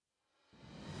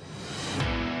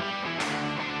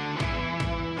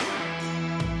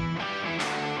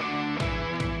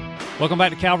Welcome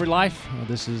back to Calvary Life.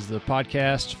 This is the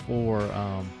podcast for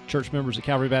church members at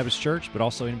Calvary Baptist Church, but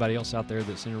also anybody else out there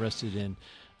that's interested in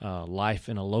life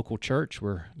in a local church.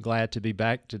 We're glad to be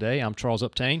back today. I'm Charles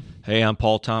Uptain. Hey, I'm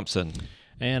Paul Thompson.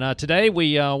 And today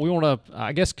we want to,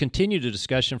 I guess, continue the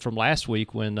discussion from last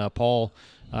week when Paul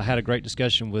had a great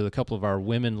discussion with a couple of our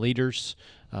women leaders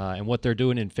and what they're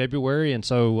doing in February. And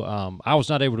so I was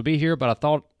not able to be here, but I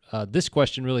thought this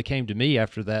question really came to me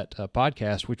after that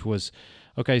podcast, which was,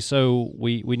 okay, so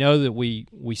we know that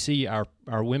we see our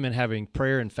women having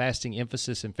prayer and fasting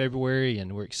emphasis in February,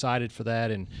 and we're excited for that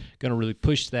and going to really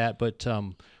push that. But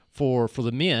for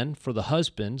the men, for the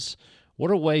husbands,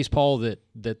 what are ways, Paul,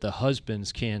 that the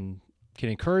husbands can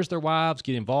encourage their wives,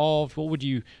 get involved? What would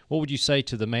you say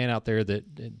to the man out there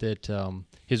that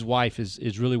his wife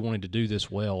is really wanting to do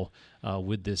this well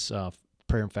with this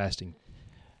prayer and fasting?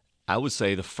 I would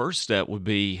say the first step would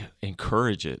be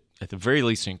encourage it. At the very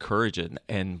least, encourage it,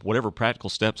 and whatever practical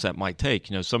steps that might take.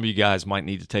 You know, some of you guys might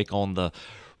need to take on the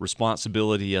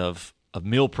responsibility of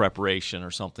meal preparation or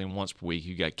something once per week.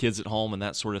 You got kids at home and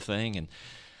that sort of thing,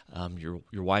 and your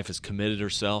wife has committed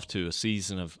herself to a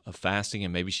season of fasting,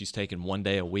 and maybe she's taking one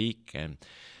day a week, and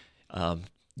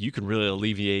you can really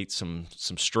alleviate some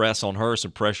stress on her,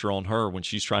 some pressure on her when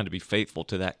she's trying to be faithful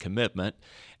to that commitment,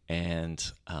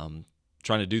 and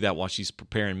trying to do that while she's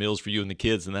preparing meals for you and the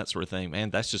kids and that sort of thing.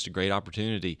 Man, that's just a great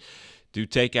opportunity. Do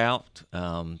takeout,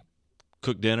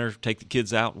 cook dinner, take the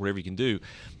kids out, whatever you can do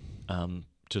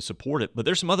to support it. But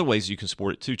there's some other ways you can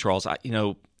support it too, Charles.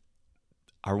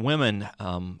 Our women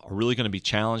are really going to be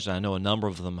challenged. I know a number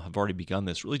of them have already begun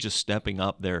this, really just stepping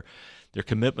up their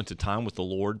commitment to time with the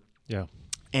Lord. Yeah.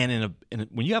 And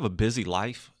when you have a busy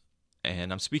life,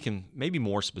 and I'm speaking maybe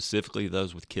more specifically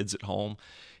those with kids at home,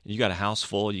 you got a house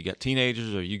full, you got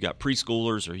teenagers, or you got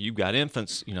preschoolers, or you've got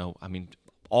infants,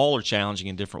 all are challenging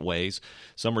in different ways.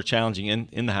 Some are challenging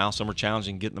in the house, some are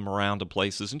challenging getting them around to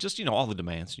places, and just, all the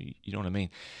demands, you know what I mean?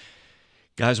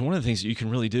 Guys, one of the things that you can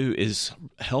really do is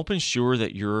help ensure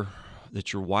that your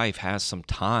wife has some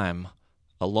time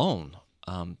alone.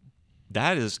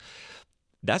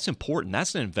 That's important.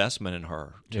 That's an investment in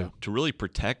her to really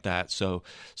protect that. So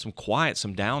some quiet,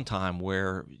 some downtime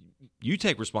where you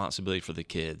take responsibility for the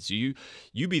kids. You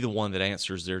be the one that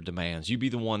answers their demands. You be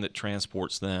the one that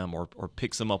transports them or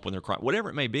picks them up when they're crying, whatever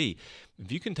it may be.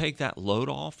 If you can take that load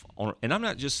off, and I'm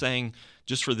not just saying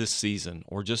just for this season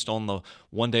or just on the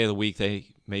one day of the week they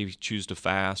maybe choose to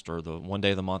fast, or the one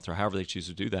day of the month, or however they choose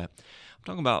to do that. I'm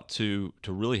talking about to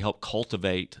really help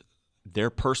cultivate their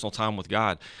personal time with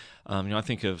God. I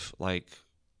think of, like,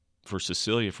 for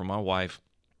Cecilia, for my wife,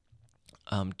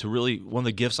 to really, one of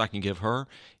the gifts I can give her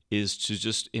is to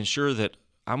just ensure that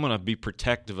I'm going to be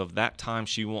protective of that time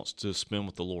she wants to spend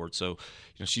with the Lord. So,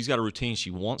 she's got a routine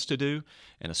she wants to do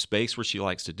and a space where she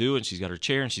likes to do it, and she's got her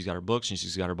chair and she's got her books and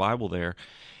she's got her Bible there,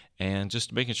 and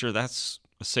just making sure that's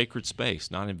a sacred space,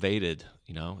 not invaded,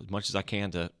 as much as I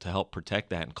can to help protect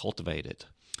that and cultivate it.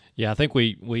 Yeah, I think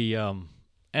we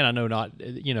and I know not,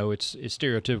 it's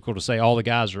stereotypical to say all the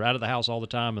guys are out of the house all the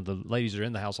time and the ladies are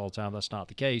in the house all the time. That's not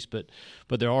the case, but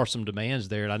there are some demands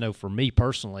there. And I know for me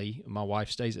personally, my wife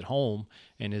stays at home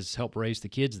and has helped raise the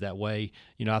kids that way.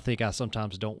 I think I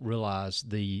sometimes don't realize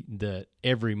the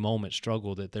every moment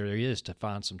struggle that there is to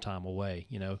find some time away.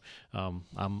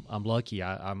 I'm lucky.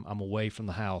 I'm away from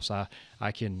the house.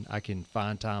 I can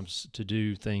find times to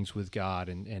do things with God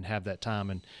and have that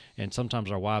time. And sometimes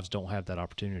our wives don't have that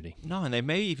opportunity. No, and they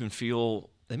may even feel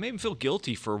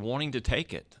guilty for wanting to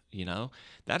take it.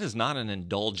 That is not an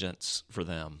indulgence for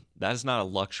them. That is not a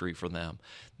luxury for them.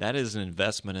 That is an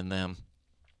investment in them.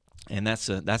 And that's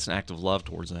an act of love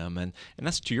towards them, and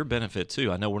that's to your benefit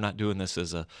too. I know we're not doing this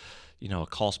as a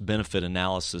cost benefit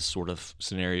analysis sort of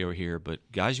scenario here, but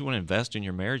guys, you want to invest in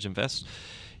your marriage, invest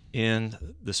in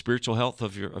the spiritual health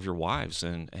of your wives,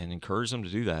 and encourage them to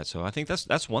do that. So I think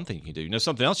that's one thing you can do.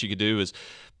 Something else you could do is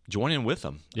join in with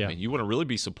them. Yeah. I mean, you want to really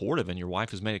be supportive, and your wife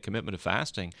has made a commitment to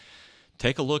fasting.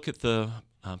 Take a look at the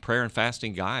prayer and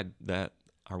fasting guide that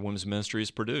our women's ministry has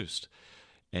produced,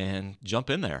 and jump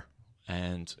in there.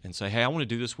 And say, hey, I want to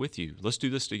do this with you. Let's do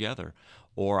this together.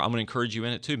 Or I'm going to encourage you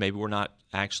in it too. Maybe we're not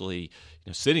actually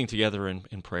sitting together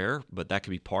in prayer, but that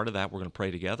could be part of that. We're going to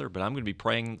pray together, but I'm going to be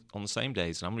praying on the same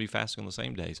days, and I'm going to be fasting on the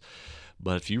same days.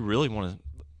 But if you really want to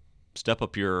step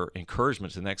up your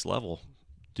encouragement to the next level,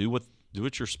 do what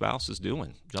your spouse is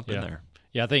doing. Jump in there.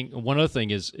 Yeah, I think one other thing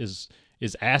is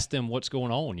ask them what's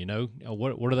going on.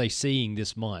 What are they seeing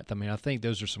this month? I mean, I think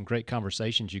those are some great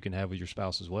conversations you can have with your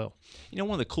spouse as well.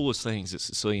 One of the coolest things that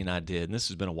Cecilia and I did, and this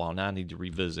has been a while now, I need to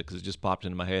revisit because it just popped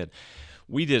into my head.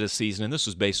 we did a season, and this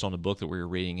was based on a book that we were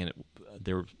reading, and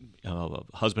there were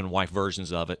husband and wife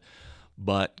versions of it,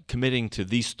 but committing to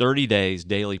these 30 days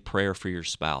daily prayer for your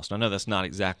spouse. Now, I know that's not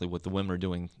exactly what the women are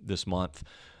doing this month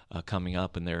coming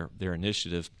up in their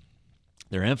initiative,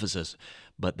 their emphasis,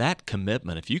 but that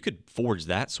commitment, if you could forge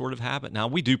that sort of habit. Now,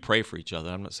 we do pray for each other.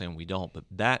 I'm not saying we don't, but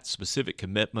that specific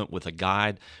commitment with a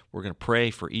guide, we're going to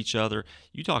pray for each other.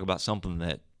 You talk about something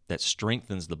that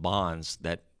strengthens the bonds,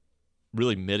 that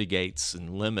really mitigates and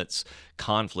limits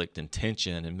conflict and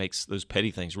tension and makes those petty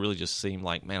things really just seem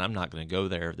like, man, I'm not going to go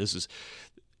there.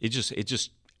 It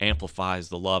just amplifies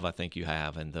the love I think you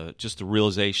have, and the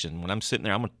realization when I'm sitting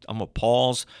there, I'm gonna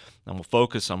pause, I'm gonna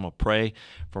focus, I'm gonna pray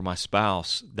for my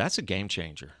spouse. That's a game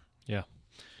changer. Yeah,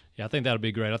 I think that'll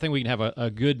be great. I think we can have a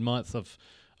good month of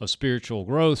spiritual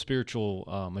growth,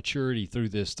 spiritual maturity through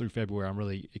February. I'm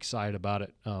really excited about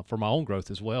it for my own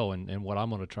growth as well, and what I'm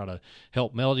going to try to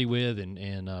help Melody with,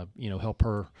 and help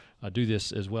her do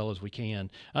this as well as we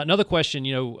can. Another question,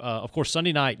 of course,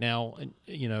 Sunday night now,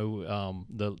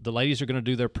 the ladies are going to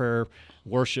do their prayer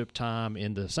worship time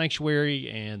in the sanctuary,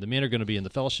 and the men are going to be in the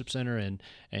fellowship center, and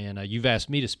you've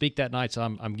asked me to speak that night, so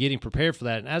I'm getting prepared for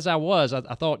that. And as I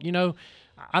thought,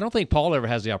 I don't think Paul ever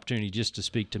has the opportunity just to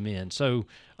speak to men. So,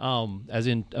 as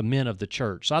in men of the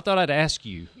church. So I thought I'd ask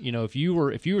you, if you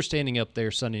were standing up there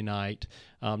Sunday night,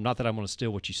 not that I'm going to steal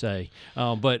what you say,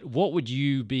 but what would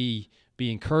you be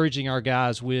encouraging our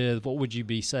guys with? What would you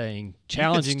be saying,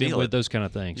 challenging them with those kind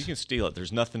of things? You can steal it.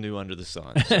 There's nothing new under the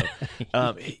sun.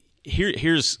 So,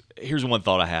 here's one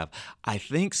thought I have. I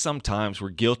think sometimes we're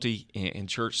guilty in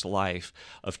church life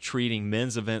of treating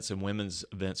men's events and women's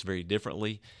events very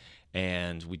differently.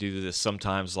 And we do this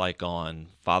sometimes, like on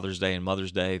Father's Day and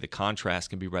Mother's Day. The contrast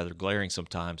can be rather glaring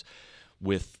sometimes.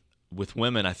 With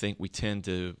women, I think we tend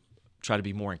to try to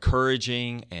be more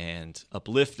encouraging and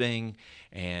uplifting,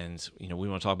 and we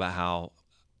want to talk about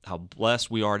how blessed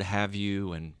we are to have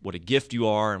you, and what a gift you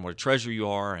are, and what a treasure you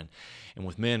are. And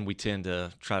with men, we tend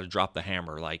to try to drop the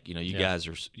hammer, like you guys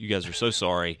are so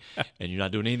sorry, and you're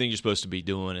not doing anything you're supposed to be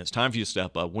doing. It's time for you to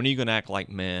step up. When are you going to act like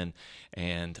men?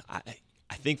 And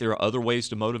I think there are other ways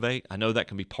to motivate. I know that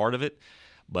can be part of it,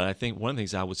 but I think one of the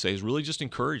things I would say is really just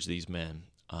encourage these men,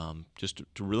 just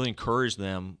to really encourage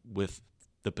them with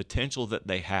the potential that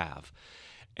they have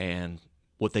and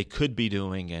what they could be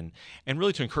doing, and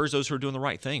really to encourage those who are doing the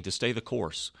right thing to stay the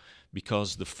course,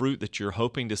 because the fruit that you're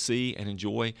hoping to see and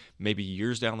enjoy may be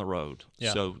years down the road.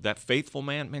 Yeah. So that faithful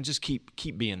man, just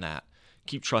keep being that.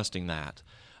 Keep trusting that.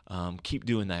 Keep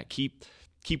doing that. Keep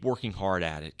working hard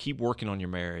at it. Keep working on your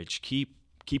marriage. Keep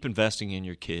investing in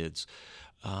your kids.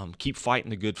 Keep fighting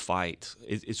the good fight.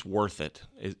 It's worth it.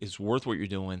 It's worth what you're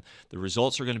doing. The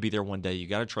results are going to be there one day. You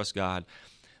got to trust God.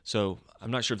 So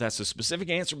I'm not sure if that's a specific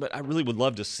answer, but I really would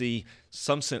love to see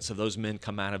some sense of those men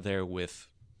come out of there with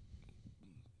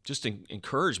just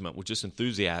encouragement, with just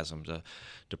enthusiasm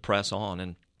to press on.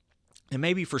 And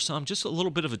maybe for some, just a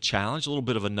little bit of a challenge, a little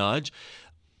bit of a nudge.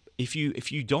 If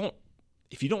you don't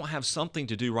have something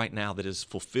to do right now that is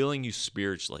fulfilling you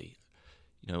spiritually,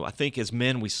 I think as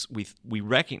men we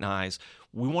recognize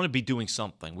we want to be doing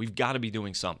something. We've got to be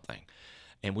doing something,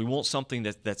 and we want something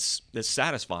that's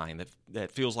satisfying,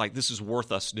 that feels like this is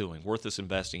worth us doing, worth us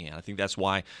investing in. I think that's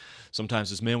why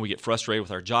sometimes as men we get frustrated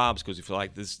with our jobs, because we feel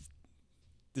like this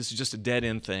is just a dead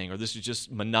end thing, or this is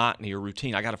just monotony or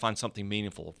routine. I got to find something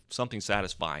meaningful, something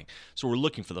satisfying. So we're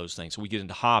looking for those things. So we get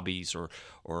into hobbies or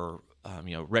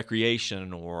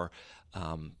recreation or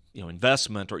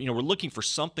investment, or we're looking for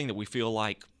something that we feel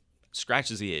like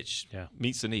scratches the itch,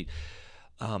 meets the need.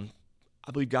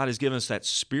 I believe God has given us that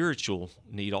spiritual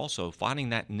need also, finding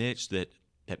that niche that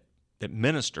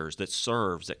ministers, that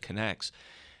serves, that connects.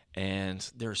 And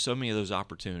there are so many of those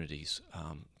opportunities,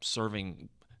 serving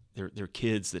their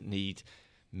kids that need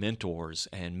mentors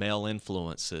and male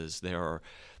influences. There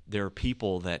are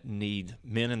people that need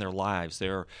men in their lives.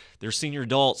 There are senior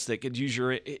adults that could use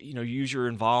your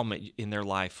involvement in their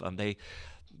life.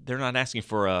 They're not asking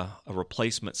for a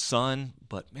replacement son,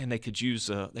 but man, they could use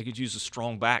a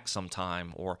strong back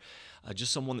sometime, or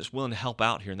just someone that's willing to help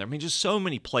out here and there. Just so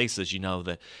many places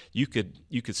that you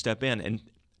could step in. And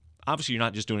obviously, you're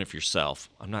not just doing it for yourself.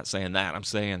 I'm not saying that. I'm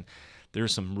saying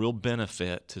there's some real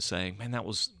benefit to saying, man, that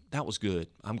was good.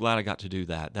 I'm glad I got to do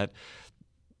that.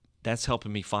 That's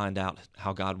helping me find out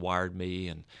how God wired me,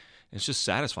 and it's just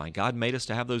satisfying. God made us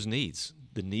to have those needs,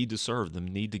 the need to serve, the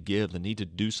need to give, the need to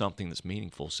do something that's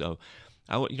meaningful. So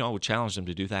I would challenge them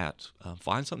to do that.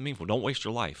 Find something meaningful. Don't waste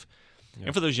your life. Yeah.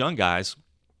 And for those young guys,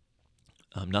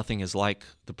 nothing is like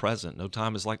the present. No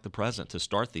time is like the present to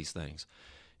start these things.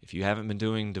 If you haven't been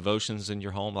doing devotions in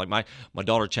your home, like my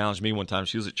daughter challenged me one time.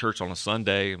 She was at church on a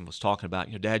Sunday and was talking about,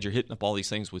 Dad, you're hitting up all these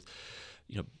things with,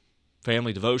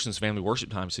 family devotions, family worship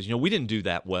time. She says, we didn't do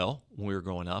that well when we were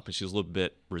growing up. And she was a little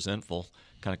bit resentful,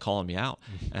 kind of calling me out.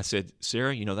 And I said,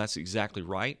 Sarah, that's exactly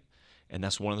right. And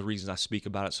that's one of the reasons I speak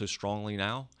about it so strongly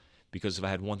now, because if I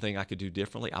had one thing I could do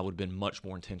differently, I would have been much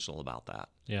more intentional about that.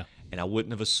 Yeah. And I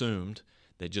wouldn't have assumed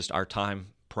that just our time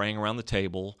praying around the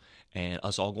table and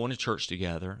us all going to church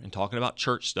together and talking about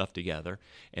church stuff together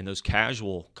and those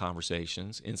casual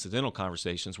conversations, incidental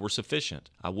conversations were sufficient.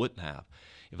 I wouldn't have.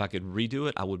 If I could redo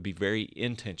it, I would be very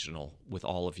intentional with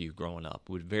all of you growing up.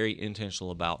 Would be very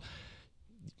intentional about.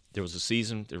 There was a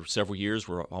season, there were several years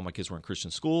where all my kids were in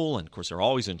Christian school, and of course they're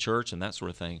always in church and that sort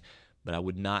of thing, but I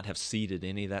would not have ceded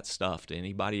any of that stuff to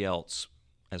anybody else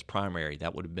as primary.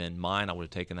 That would have been mine. I would have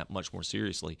taken that much more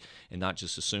seriously and not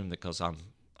just assumed that because I'm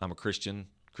a Christian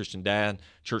dad,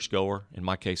 churchgoer, in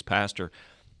my case pastor,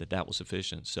 that was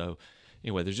sufficient. So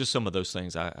anyway, there's just some of those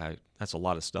things. I that's a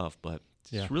lot of stuff, but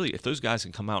it's really, if those guys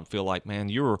can come out and feel like, man,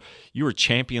 you're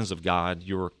champions of God,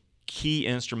 you're key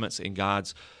instruments in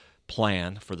God's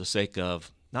plan for the sake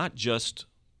of not just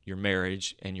your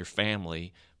marriage and your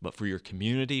family, but for your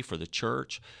community, for the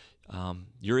church,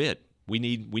 you're it. We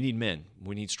need men.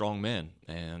 We need strong men,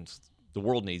 and the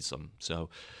world needs them. So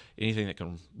anything that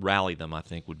can rally them, I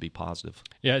think, would be positive.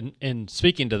 Yeah, and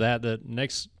speaking to that, the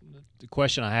next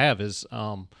question I have is,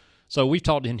 so we've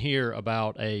talked in here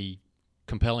about a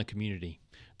compelling community,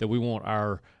 that we want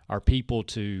our people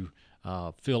to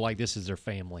feel like this is their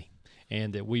family,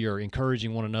 and that we are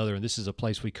encouraging one another, and this is a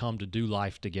place we come to do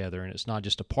life together, and it's not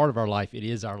just a part of our life, it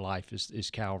is our life, is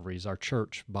Calvary, is our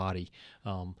church body.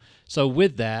 So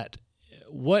with that,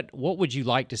 what would you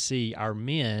like to see our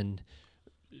men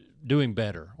doing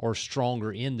better or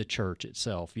stronger in the church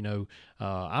itself?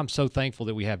 I'm so thankful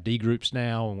that we have D groups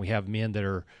now, and we have men that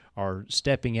are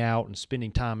stepping out and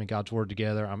spending time in God's Word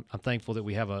together. I'm thankful that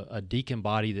we have a deacon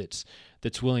body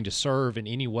that's willing to serve in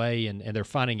any way, and they're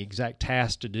finding exact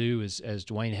tasks to do as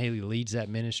Dwayne Haley leads that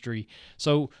ministry.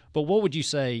 So, but what would you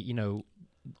say,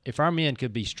 if our men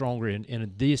could be stronger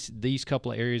in these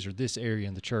couple of areas or this area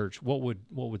in the church, what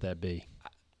would that be?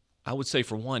 I would say,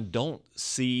 for one, don't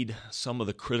cede some of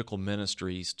the critical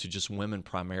ministries to just women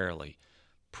primarily,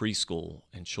 preschool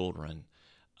and children.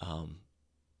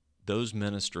 Those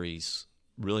ministries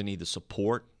really need the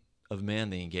support of men,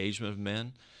 the engagement of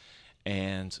men,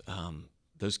 and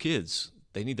those kids,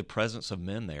 they need the presence of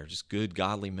men there, just good,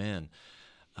 godly men.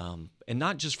 And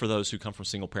not just for those who come from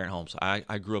single-parent homes.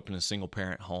 I grew up in a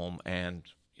single-parent home, and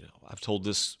I've told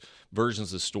this versions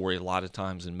of the story a lot of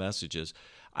times in messages.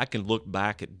 I can look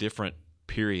back at different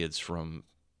periods from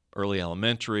early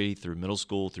elementary through middle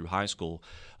school through high school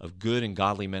of good and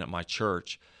godly men at my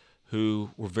church who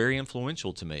were very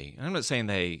influential to me. And I'm not saying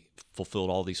they fulfilled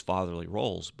all these fatherly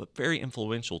roles, but very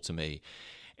influential to me.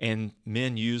 And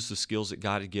men used the skills that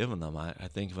God had given them. I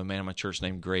think of a man in my church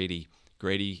named Grady.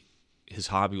 Grady, his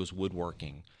hobby was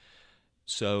woodworking.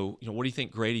 So, what do you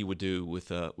think Grady would do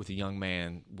with a young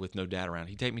man with no dad around?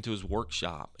 He'd take me to his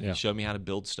workshop and show me how to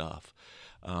build stuff.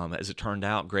 As it turned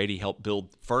out, Grady helped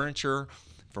build furniture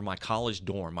for my college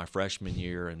dorm my freshman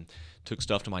year, and took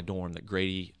stuff to my dorm that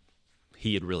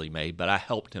he had really made, but I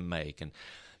helped him make. And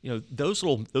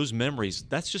those memories,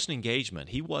 that's just an engagement.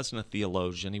 He wasn't a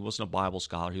theologian, he wasn't a Bible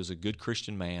scholar, he was a good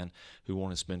Christian man who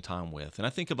wanted to spend time with. And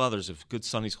I think of others, of good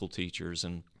Sunday school teachers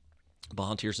and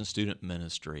volunteers in student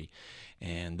ministry,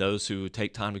 and those who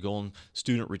take time to go on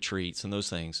student retreats and those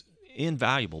things.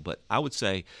 Invaluable. But I would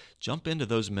say jump into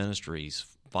those ministries,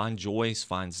 find Joyce,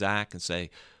 find Zach, and say,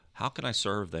 how can I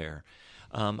serve there?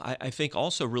 I think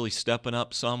also really stepping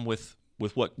up some with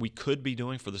what we could be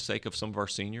doing for the sake of some of our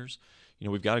seniors.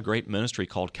 We've got a great ministry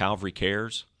called Calvary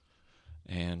Cares,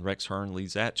 and Rex Hearn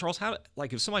leads that. Charles,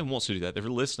 if somebody wants to do that, they're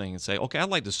listening and say, okay, I'd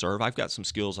like to serve. I've got some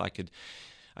skills I could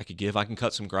give. I can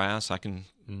cut some grass. I can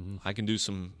do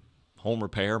some home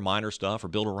repair, minor stuff, or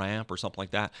build a ramp or something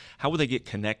like that. How would they get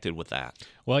connected with that?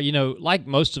 Well, like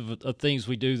most of the things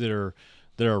we do that are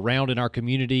around in our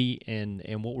community, and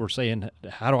what we're saying,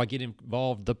 how do I get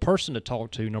involved? The person to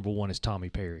talk to, number one, is Tommy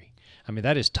Perry. I mean,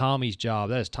 that is Tommy's job.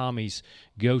 That is Tommy's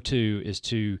go-to, is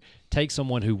to take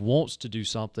someone who wants to do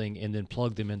something and then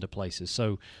plug them into places.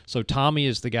 So Tommy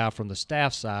is the guy from the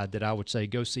staff side that I would say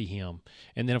go see him.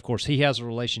 And then, of course, he has a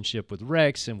relationship with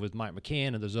Rex and with Mike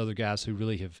McCann and those other guys who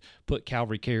really have put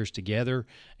Calvary Cares together.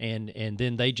 And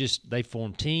then they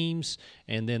form teams,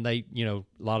 and then they, a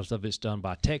lot of stuff is done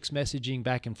by text messaging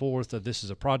back and forth of this is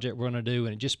a project we're going to do,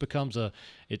 and it just becomes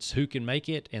it's who can make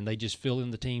it, and they just fill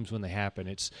in the teams when they happen.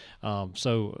 It's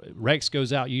so Rex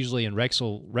goes out usually, and Rex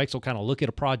will kind of look at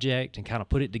a project and kind of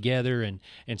put it together and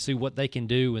see what they can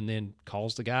do, and then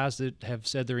calls the guys that have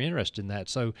said they're interested in that.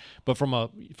 So, but from a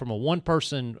one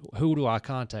person, who do I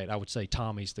contact? I would say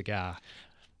Tommy's the guy.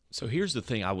 So here's the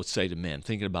thing I would say to men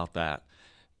thinking about that,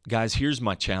 guys. Here's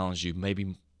my challenge: you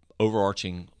maybe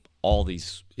overarching all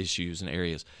these issues and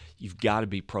areas. You've got to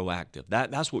be proactive.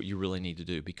 That's what you really need to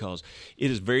do, because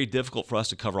it is very difficult for us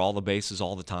to cover all the bases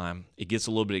all the time. It gets a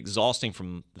little bit exhausting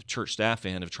from the church staff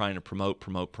end of trying to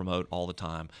promote all the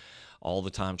time,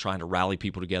 trying to rally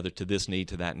people together to this need,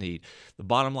 to that need. The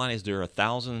bottom line is there are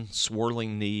 1,000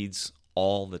 swirling needs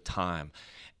all the time.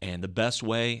 And the best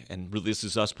way, and really this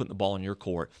is us putting the ball in your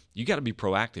court, you got to be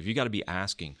proactive. You got to be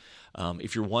asking.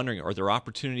 If you're wondering, are there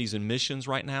opportunities in missions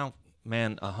right now?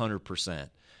 Man, 100%.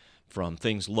 From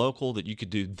things local that you could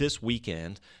do this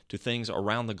weekend to things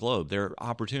around the globe. There are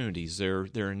opportunities, there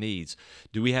are needs.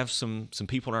 Do we have some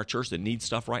people in our church that need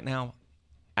stuff right now?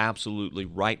 Absolutely.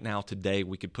 Right now, today,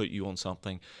 we could put you on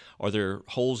something. Are there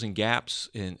holes and gaps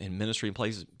in ministry and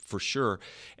places? For sure.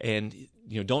 And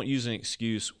don't use an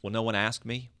excuse, well, no one asked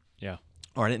me. Yeah.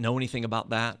 Or I didn't know anything about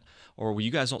that. Or well,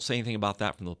 you guys don't say anything about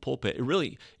that from the pulpit. It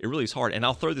really is hard. And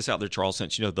I'll throw this out there, Charles,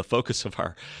 since the focus of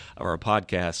our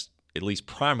podcast, at least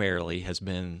primarily, has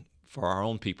been for our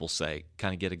own people's sake,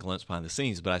 kind of get a glimpse behind the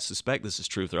scenes. But I suspect this is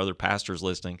true if there are other pastors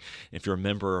listening, if you're a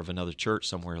member of another church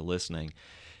somewhere listening.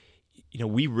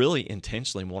 We really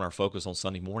intentionally want our focus on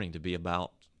Sunday morning to be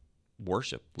about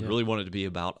worship. We really want it to be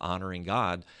about honoring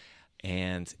God,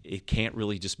 and it can't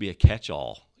really just be a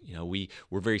catch-all.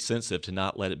 We're very sensitive to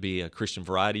not let it be a Christian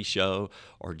variety show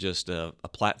or just a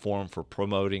platform for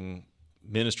promoting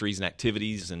ministries and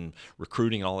activities and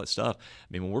recruiting and all that stuff. I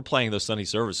mean, when we're playing those Sunday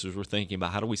services, we're thinking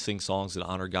about how do we sing songs that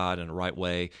honor God in the right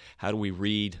way? How do we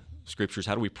read scriptures?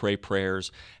 How do we pray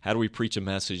prayers? How do we preach a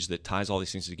message that ties all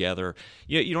these things together?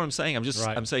 You know what I'm saying?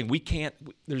 I'm saying we can't,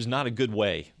 there's not a good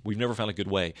way. We've never found a good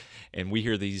way. And we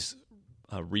hear these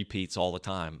repeats all the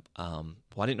time. Well,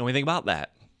 I didn't know anything about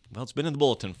that. Well, it's been in the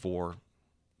bulletin for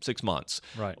 6 months.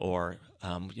 Right. Or,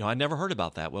 I never heard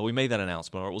about that. Well, we made that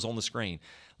announcement, or it was on the screen.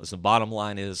 Listen, the bottom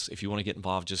line is, if you want to get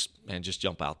involved, just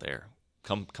jump out there.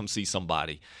 Come see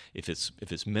somebody. If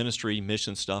it's ministry,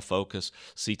 mission stuff, focus,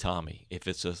 see Tommy. If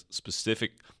it's a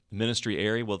specific ministry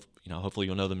area, well, hopefully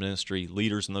you'll know the ministry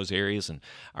leaders in those areas, and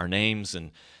our names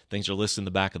and things are listed in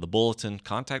the back of the bulletin.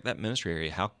 Contact that ministry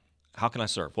area. How can I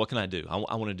serve? What can I do?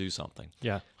 I want to do something.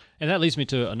 Yeah. And that leads me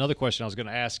to another question I was going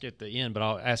to ask at the end, but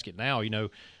I'll ask it now.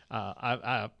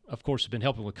 I of course, have been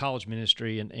helping with college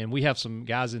ministry, and we have some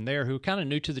guys in there who are kind of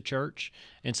new to the church,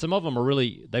 and some of them are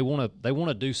really, they want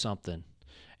to do something.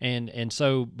 And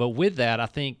so, but with that, I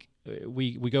think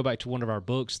we go back to one of our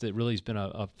books that really has been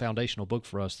a foundational book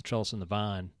for us, The Trellis and the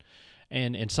Vine.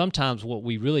 And sometimes what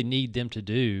we really need them to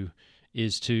do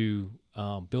is to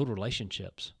build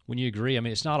relationships. When you agree, I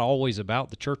mean, it's not always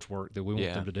about the church work that we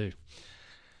want them to do.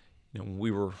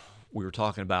 We were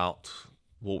talking about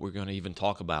what we're going to even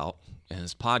talk about in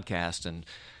this podcast, and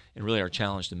really our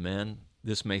challenge to men.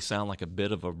 This may sound like a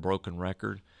bit of a broken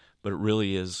record, but it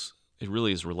really is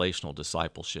relational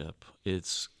discipleship.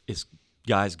 It's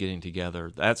guys getting together.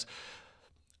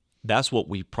 That's what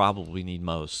we probably need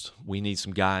most. We need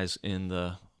some guys in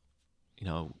the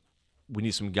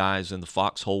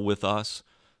foxhole with us,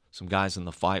 some guys in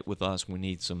the fight with us. We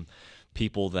need some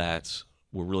people that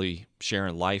we're really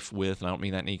sharing life with, and I don't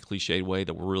mean that in any cliched way,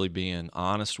 that we're really being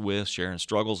honest with, sharing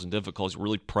struggles and difficulties,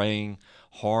 really praying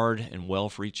hard and well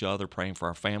for each other, praying for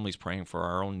our families, praying for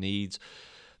our own needs.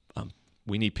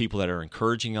 We need people that are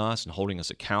encouraging us and holding us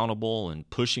accountable and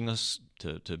pushing us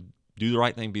to do the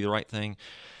right thing, be the right thing.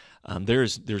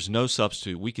 There's no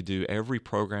substitute. We could do every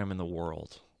program in the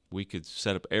world. We could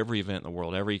set up every event in the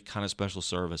world, every kind of special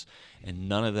service, and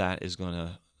none of that is going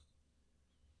to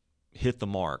hit the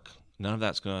mark. None of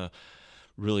that's going to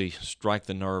really strike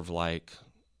the nerve like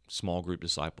small group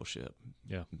discipleship.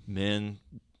 Yeah. Men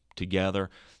together,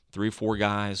 3 or 4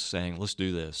 guys saying, "Let's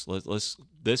do this.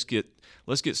 Let's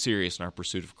get serious in our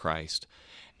pursuit of Christ."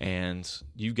 And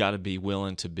you've got to be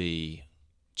willing to be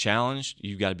challenged.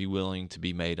 You've got to be willing to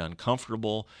be made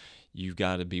uncomfortable. You've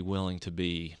got to be willing to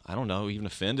be, I don't know, even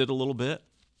offended a little bit.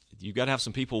 You've got to have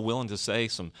some people willing to say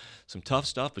some tough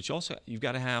stuff, but you've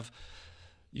got to have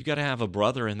a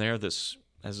brother in there that's,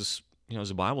 as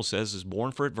the Bible says, is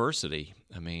born for adversity.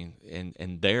 I mean,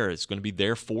 and there it's going to be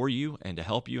there for you and to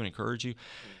help you and encourage you.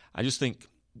 I just think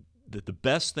that the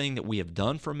best thing that we have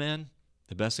done for men,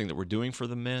 the best thing that we're doing for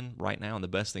the men right now, and the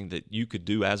best thing that you could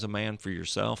do as a man for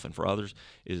yourself and for others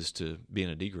is to be in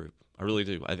a D group. I really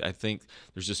do. I think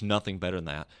there's just nothing better than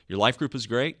that. Your life group is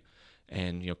great,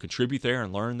 and contribute there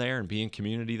and learn there and be in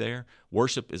community there.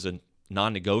 Worship is a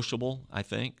non-negotiable, I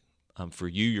think, for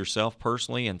you yourself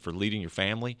personally and for leading your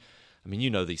family. I mean,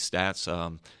 these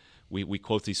stats. We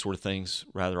quote these sort of things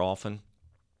rather often.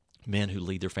 Men who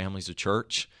lead their families to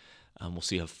church will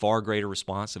see a far greater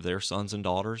response of their sons and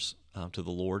daughters to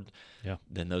the Lord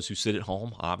than those who sit at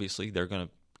home. Obviously,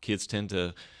 kids tend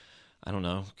to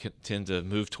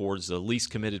move towards the least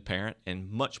committed parent,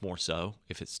 and much more so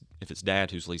if it's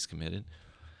dad who's least committed.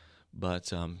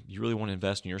 But you really want to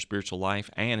invest in your spiritual life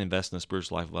and invest in the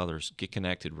spiritual life of others. Get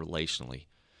connected relationally.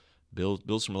 Build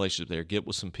some relationship there. Get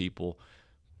with some people.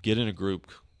 Get in a group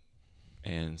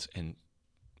and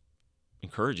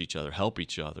encourage each other, help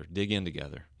each other, dig in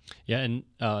together. Yeah, and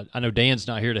I know Dan's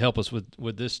not here to help us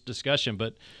with this discussion,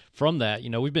 but from that,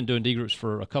 we've been doing D groups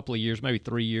for a couple of years, maybe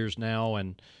 3 years now,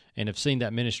 and have seen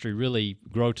that ministry really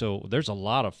grow to. There's a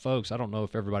lot of folks. I don't know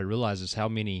if everybody realizes how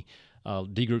many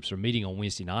D groups are meeting on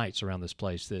Wednesday nights around this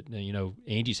place. That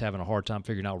Angie's having a hard time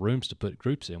figuring out rooms to put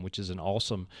groups in, which is an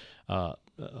awesome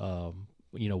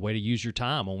way to use your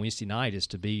time on Wednesday night is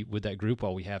to be with that group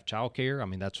while we have childcare. I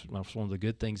mean, that's one of the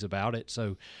good things about it.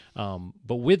 So,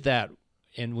 but with that,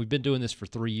 and we've been doing this for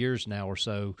 3 years now or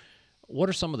so, what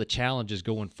are some of the challenges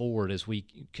going forward as we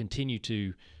continue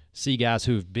to see guys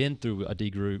who have been through a D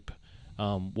group?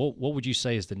 What would you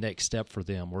say is the next step for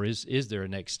them, or is there a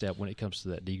next step when it comes to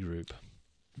that D group?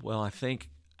 Well, I think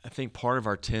part of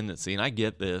our tendency, and I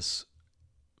get this.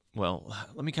 Well,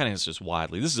 let me kind of answer this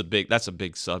widely. That's a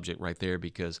big subject right there,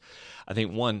 because I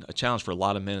think a challenge for a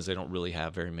lot of men is they don't really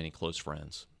have very many close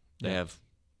friends. They have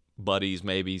buddies,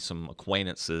 maybe some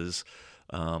acquaintances,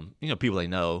 people they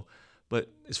know.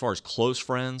 But as far as close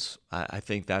friends, I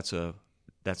think that's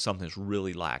something that's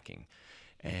really lacking,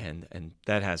 and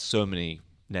that has so many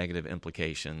negative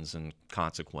implications and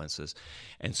consequences.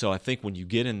 And so I think when you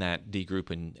get in that D group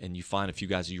and you find a few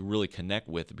guys that you really connect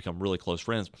with and become really close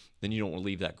friends, then you don't want to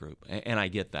leave that group. And I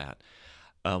get that.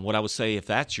 What I would say, if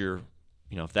that's your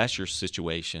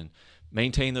situation,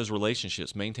 maintain those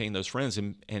relationships, maintain those friends,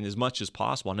 and as much as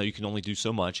possible. I know you can only do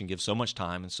so much and give so much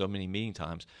time and so many meeting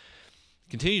times.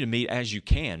 Continue to meet as you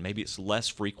can. Maybe it's less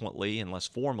frequently and less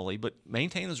formally, but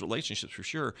maintain those relationships for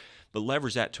sure. But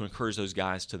leverage that to encourage those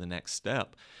guys to the next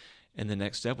step. And the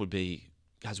next step would be,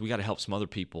 guys, we got to help some other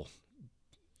people.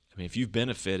 I mean, if you've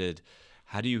benefited,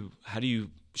 how do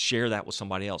you share that with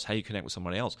somebody else? How do you connect with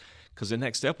somebody else? Because the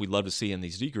next step we'd love to see in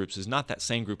these D groups is not that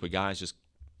same group of guys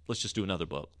let's just do another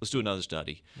book. Let's do another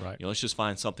study. Right. Let's just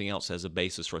find something else as a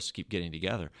basis for us to keep getting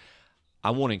together. I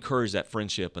want to encourage that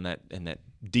friendship and that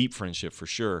deep friendship for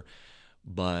sure.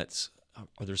 But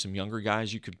are there some younger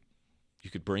guys you could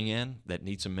bring in that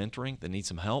need some mentoring, that need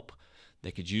some help,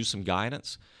 that could use some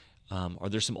guidance? Are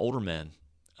there some older men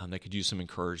that could use some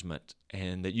encouragement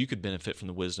and that you could benefit from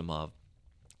the wisdom of?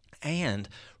 And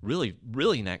really,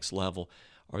 really next level,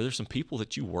 are there some people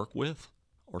that you work with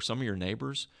or some of your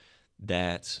neighbors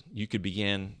that you could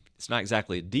begin? It's not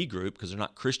exactly a D group because they're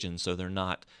not Christians, so they're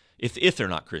not. If they're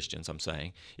not Christians, I'm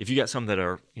saying. If you got some that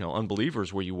are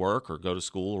unbelievers where you work or go to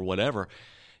school or whatever,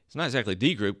 it's not exactly a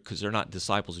D group because they're not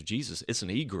disciples of Jesus. It's an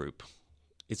E group.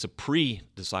 It's a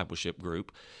pre-discipleship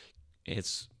group.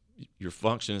 Your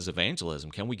function is evangelism.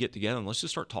 Can we get together and let's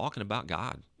just start talking about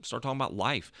God, start talking about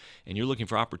life? And you're looking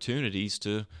for opportunities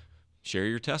to share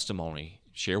your testimony,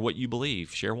 share what you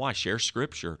believe, share why, share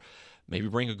Scripture. Maybe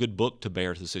bring a good book to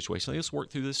bear to the situation. Let's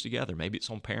work through this together. Maybe it's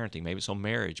on parenting. Maybe it's on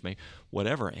marriage. Maybe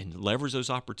whatever, and leverage those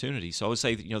opportunities. So I would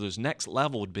say that those next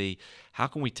level would be, how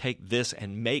can we take this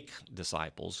and make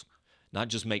disciples, not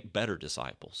just make better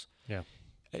disciples? Yeah.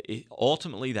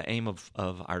 Ultimately, the aim of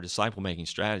our disciple-making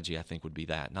strategy, I think, would be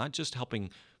that. Not just helping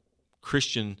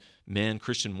Christian men,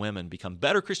 Christian women become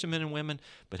better Christian men and women,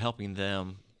 but helping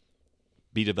them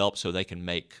be developed so they can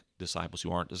make disciples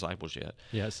who aren't disciples yet.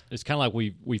 Yes, it's kind of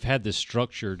like we've had this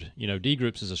structured, D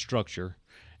groups is a structure,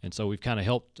 and so we've kind of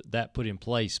helped that put in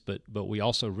place, but we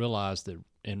also realize that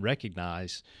and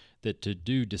recognize that to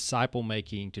do disciple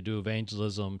making, to do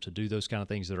evangelism, to do those kind of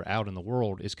things that are out in the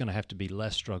world, it's going to have to be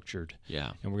less structured.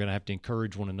 Yeah. And we're going to have to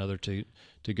encourage one another to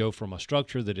go from a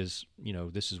structure that is,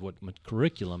 this is what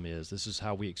curriculum is, this is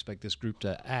how we expect this group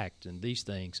to act and these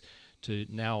things, to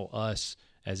now us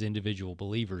as individual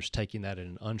believers, taking that in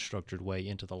an unstructured way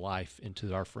into the life,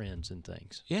 into our friends and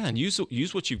things. Yeah, and use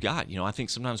what you've got. I think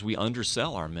sometimes we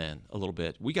undersell our men a little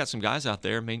bit. We got some guys out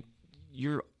there,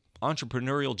 you're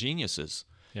entrepreneurial geniuses.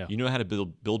 Yeah. You know how to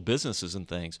build businesses and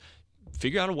things.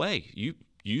 Figure out a way. You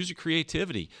use your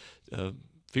creativity.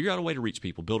 Figure out a way to reach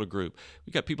people, build a group.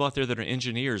 We've got people out there that are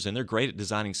engineers, and they're great at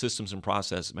designing systems and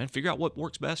processes. Man, figure out what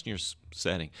works best in your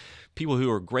setting. People who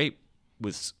are great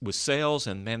with sales,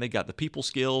 and man, they got the people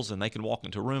skills, and they can walk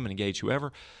into a room and engage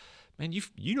whoever. Man,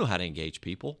 you know how to engage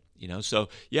people. So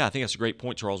yeah, I think that's a great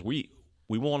point, Charles. We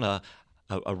want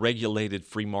a regulated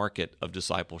free market of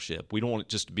discipleship. We don't want it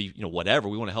just to be whatever.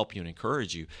 We want to help you and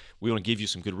encourage you. We want to give you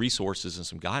some good resources and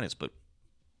some guidance, but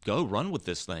go run with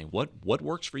this thing. What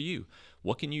works for you?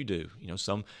 What can you do?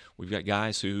 We've got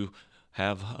guys who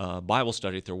have Bible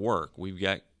study at their work. We've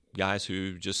got guys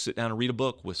who just sit down and read a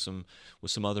book with some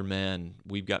other men.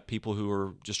 We've got people who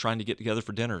are just trying to get together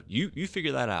for dinner. You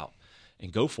figure that out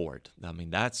and go for it. I mean,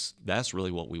 that's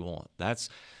really what we want. That's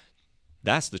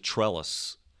the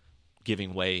trellis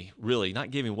giving way, really not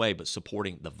giving way, but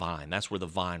supporting the vine. That's where the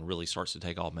vine really starts to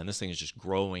take off. Man, this thing is just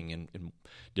growing in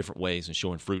different ways and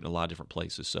showing fruit in a lot of different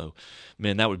places. So,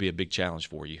 man, that would be a big challenge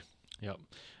for you. Yep.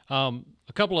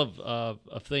 A couple of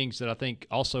things that I think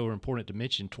also are important to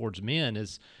mention towards men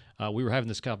is we were having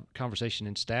this conversation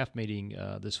in staff meeting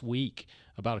this week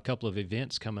about a couple of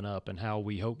events coming up and how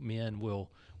we hope men will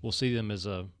see them as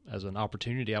an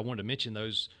opportunity. I wanted to mention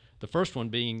those. The first one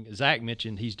being, Zach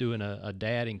mentioned he's doing a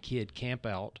dad and kid camp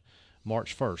out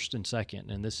March 1st and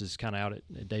 2nd, and this is kind of out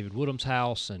at David Woodham's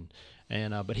house,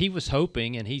 but he was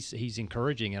hoping, and he's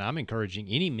encouraging, and I'm encouraging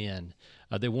any men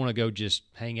that want to go just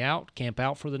hang out, camp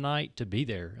out for the night, to be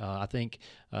there. I think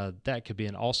that could be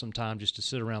an awesome time just to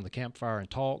sit around the campfire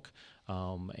and talk.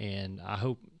 And I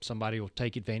hope somebody will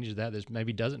take advantage of that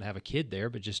maybe doesn't have a kid there,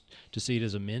 but just to see it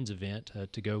as a men's event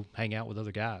to go hang out with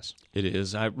other guys. It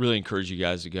is. I really encourage you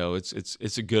guys to go.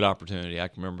 It's a good opportunity. I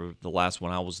can remember the last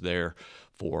one I was there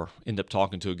for, ended up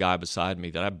talking to a guy beside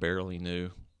me that I barely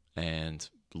knew, and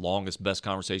the longest, best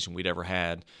conversation we'd ever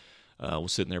had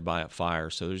was sitting there by a fire.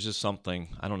 So there's just something,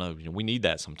 I don't know, we need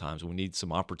that sometimes. We need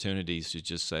some opportunities to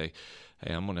just say,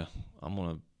 hey, I'm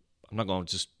not going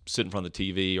to just sit in front of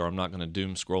the TV, or I'm not going to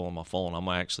doom scroll on my phone. I'm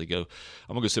going to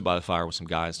go sit by the fire with some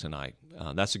guys tonight.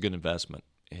 That's a good investment.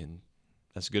 And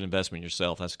that's a good investment in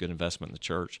yourself. That's a good investment in the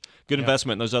church. Good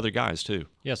investment in those other guys too.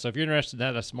 Yeah, so if you're interested in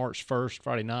that, that's March 1st,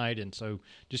 Friday night. And so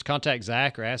just contact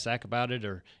Zach or ask Zach about it,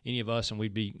 or any of us, and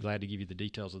we'd be glad to give you the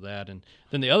details of that. And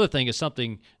then the other thing is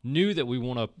something new that we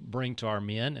want to bring to our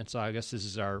men. And so I guess this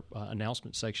is our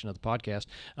announcement section of the podcast,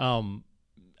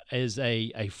 is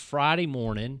a Friday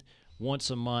morning, once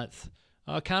a month,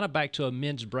 kind of back to a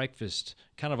men's breakfast,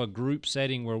 kind of a group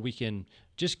setting where we can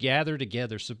just gather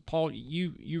together. So, Paul,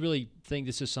 you really think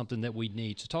this is something that we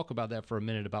need. So talk about that for a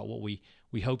minute, about what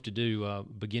we hope to do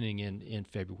beginning in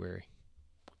February.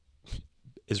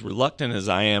 As reluctant as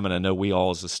I am, and I know we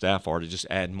all as a staff are, to just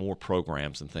add more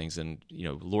programs and things, and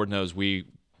Lord knows we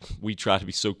try to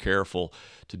be so careful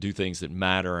to do things that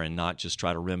matter and not just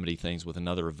try to remedy things with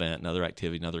another event, another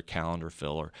activity, another calendar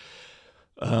filler.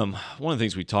 One of the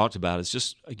things we talked about is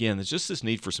just, again, there's just this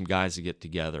need for some guys to get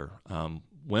together.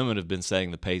 Women have been setting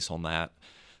the pace on that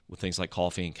with things like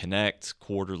Coffee and Connect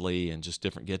quarterly and just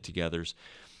different get-togethers.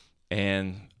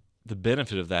 And the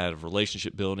benefit of that, of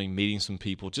relationship building, meeting some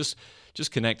people, just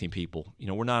connecting people.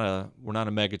 We're not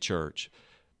a mega church,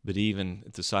 but even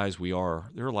at the size we are,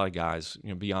 there are a lot of guys,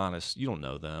 be honest, you don't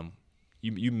know them.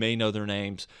 You may know their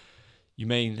names. You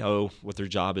may know what their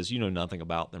job is. You know nothing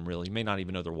about them, really. You may not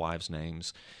even know their wives'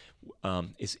 names.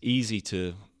 It's easy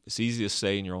to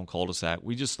say in your own cul-de-sac.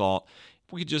 We just thought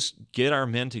if we could just get our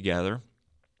men together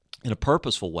in a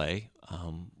purposeful way.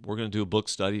 We're going to do a book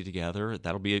study together.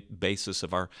 That'll be a basis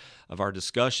of our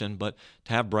discussion. But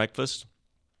to have breakfast,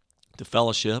 to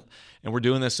fellowship, and we're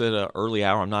doing this at an early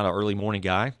hour. I'm not an early morning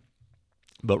guy,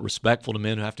 but respectful to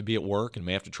men who have to be at work and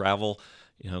may have to travel,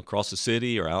 across the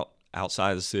city or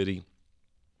outside of the city.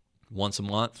 Once a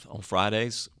month on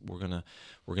Fridays, we're gonna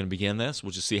begin this.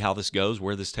 We'll just see how this goes,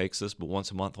 where this takes us. But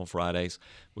once a month on Fridays,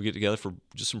 we get together for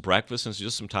just some breakfast and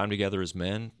just some time together as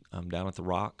men down at the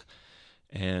Rock.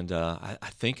 And I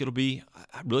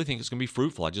really think it's going to be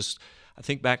fruitful. I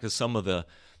think back to some of the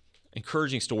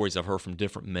encouraging stories I've heard from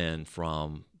different men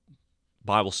from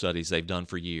Bible studies they've done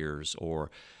for years,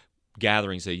 or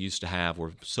gatherings they used to have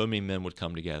where so many men would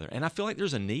come together. And I feel like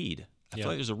there's a need. I feel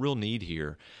like there's a real need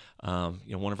here.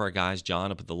 One of our guys,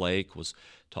 John, up at the lake, was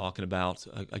talking about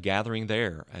a gathering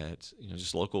there at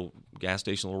just a local gas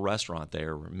station, little restaurant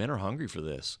there, where men are hungry for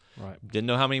this. Right. Didn't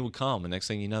know how many would come. And next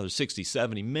thing you know, there's 60,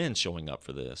 70 men showing up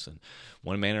for this. And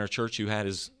one man in our church who had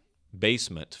his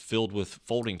basement filled with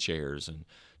folding chairs, and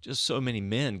just so many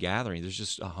men gathering. There's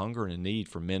just a hunger and a need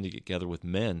for men to get together with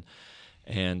men.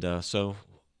 And so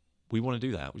we want to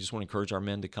do that. We just want to encourage our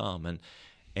men to come.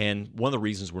 And one of the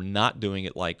reasons we're not doing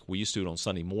it like we used to do it on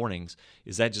Sunday mornings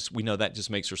is we know that just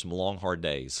makes for some long, hard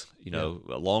days, a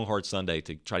long, hard Sunday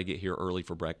to try to get here early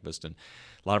for breakfast. And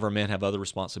a lot of our men have other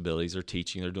responsibilities. They're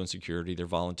teaching, they're doing security, they're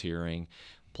volunteering.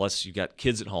 Plus, you've got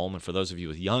kids at home. And for those of you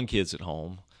with young kids at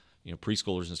home,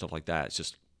 preschoolers and stuff like that, it's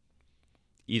just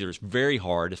either it's very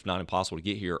hard, if not impossible, to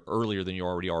get here earlier than you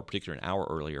already are, particularly an hour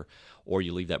earlier, or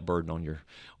you leave that burden on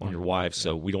your wife.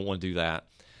 So we don't want to do that.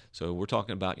 So we're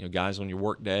talking about guys on your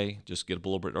work day, just get up a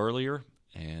little bit earlier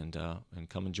and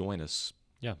come and join us.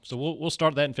 Yeah. So we'll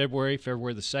start that in February the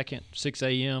 2nd, 6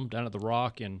 a.m. down at the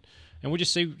Rock, and we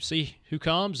just see who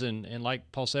comes, and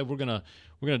like Paul said, we're gonna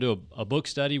do a book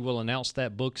study. We'll announce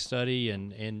that book study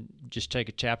and just take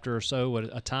a chapter or so at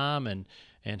a time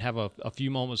and have a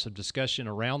few moments of discussion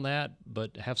around that,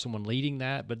 but have someone leading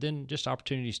that, but then just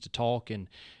opportunities to talk and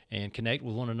connect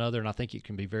with one another, and I think it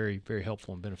can be very, very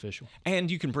helpful and beneficial.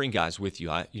 And you can bring guys with you.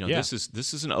 This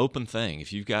is an open thing.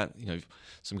 If you've got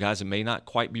some guys that may not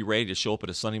quite be ready to show up at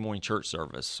a Sunday morning church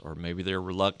service, or maybe they're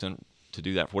reluctant to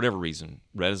do that for whatever reason,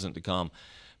 reticent to come,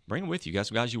 bring them with you. You got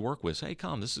some guys you work with. Say, hey,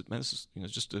 come. This is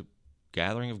just a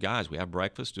gathering of guys. We have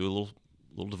breakfast, do a little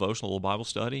devotional, a little Bible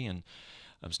study, and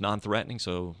it's non-threatening.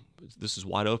 So this is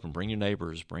wide open. Bring your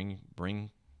neighbors. Bring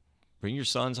your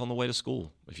sons on the way to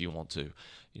school if you want to.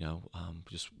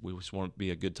 We just want it to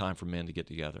be a good time for men to get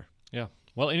together. Yeah.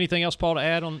 Well, anything else, Paul, to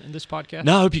add in this podcast?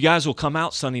 No, I hope you guys will come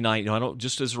out Sunday night.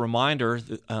 Just as a reminder,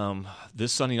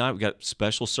 this Sunday night we got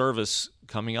special service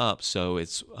coming up. So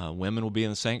it's women will be in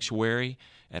the sanctuary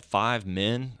at 5.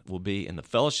 Men will be in the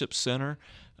fellowship center.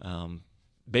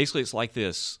 Basically, it's like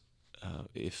this: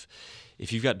 if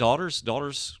you've got daughters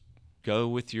go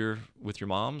with your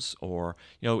moms, or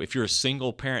if you're a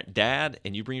single parent dad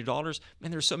and you bring your daughters, man,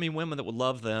 there's so many women that would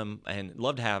love them and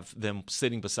love to have them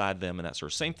sitting beside them and that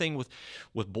sort of. Same thing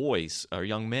with boys or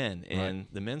young men in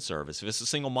the men's service. If it's a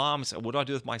single mom, say, what do I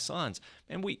do with my sons?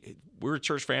 And we're a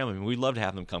church family, and we'd love to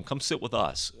have them come sit with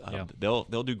us. They'll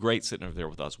do great sitting over there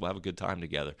with us. We'll have a good time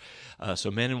together.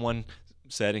 So men in one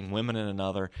setting, women in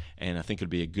another, and I think it'd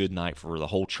be a good night for the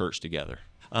whole church together.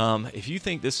 If you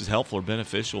think this is helpful or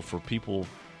beneficial for people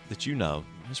that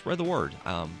just spread the word.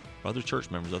 Other church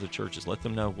members, other churches, let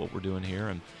them know what we're doing here,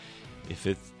 and if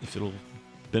it'll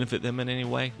benefit them in any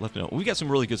way, let them know. We got some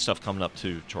really good stuff coming up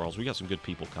too, Charles. We got some good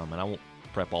people coming. I won't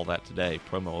prep all that today,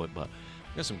 promo it, but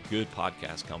we got some good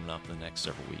podcasts coming up in the next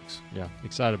several weeks. Yeah,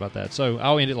 excited about that. So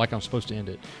I'll end it like I'm supposed to end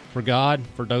it. For God,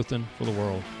 for Dothan, for the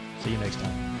world. See you next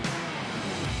time.